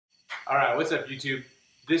Alright, what's up YouTube?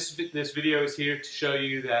 This video is here to show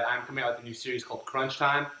you that I'm coming out with a new series called Crunch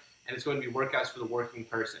Time, and it's going to be workouts for the working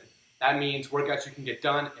person. That means workouts you can get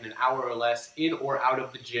done in an hour or less in or out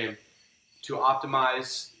of the gym to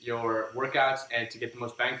optimize your workouts and to get the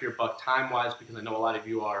most bang for your buck time-wise, because I know a lot of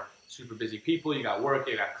you are super busy people. You got work,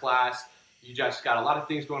 you got class, you just got a lot of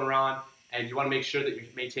things going on, and you want to make sure that you're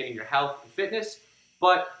maintaining your health and fitness,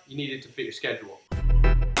 but you need it to fit your schedule.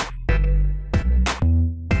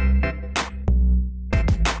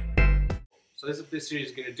 So this is what this series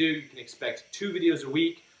is going to do. You can expect 2 videos a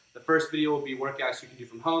week. The first video will be workouts you can do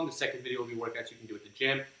from home. The second video will be workouts you can do at the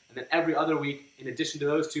gym. And then every other week, in addition to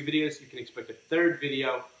those 2 videos, you can expect a 3rd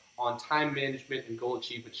video on time management and goal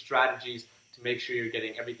achievement strategies to make sure you're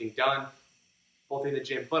getting everything done, both in the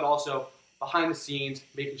gym, but also behind the scenes,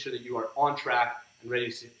 making sure that you are on track and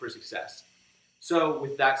ready for success. So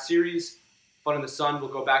with that series, Fun in the Sun will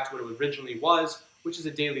go back to what it originally was, which is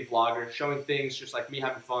a daily vlogger, showing things just like me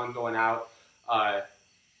having fun, going out,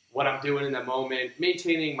 what I'm doing in that moment,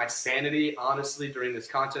 maintaining my sanity, honestly, during this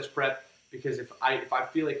contest prep, because if I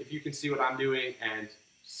feel like if you can see what I'm doing and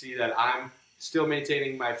see that I'm still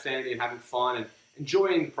maintaining my sanity and having fun and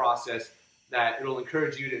enjoying the process, that it'll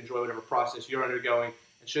encourage you to enjoy whatever process you're undergoing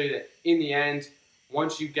and show you that in the end,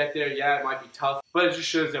 once you get there, yeah, it might be tough, but it just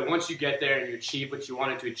shows that once you get there and you achieve what you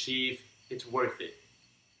wanted to achieve, it's worth it.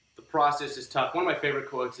 The process is tough. One of my favorite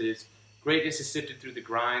quotes is, "Greatness is sifted through the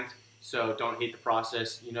grind." So don't hate the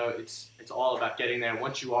process. You know, it's all about getting there. And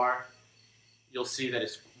once you are, you'll see that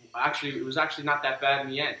it was actually not that bad in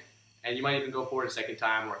the end. And you might even go for it a second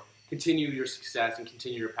time or continue your success and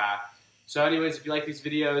continue your path. So anyways, if you like these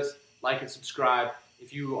videos, like and subscribe.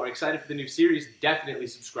 If you are excited for the new series, definitely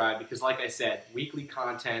subscribe, because like I said, weekly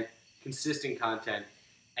content, consistent content,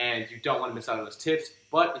 and you don't want to miss out on those tips.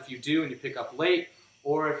 But if you do and you pick up late,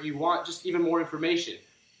 or if you want just even more information,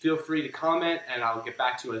 feel free to comment and I'll get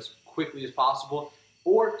back to you as quickly as possible,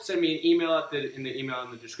 or send me an email in the email in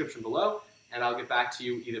the description below, and I'll get back to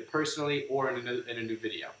you either personally or in a new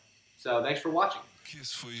video. So thanks for watching.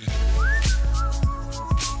 Kiss for you.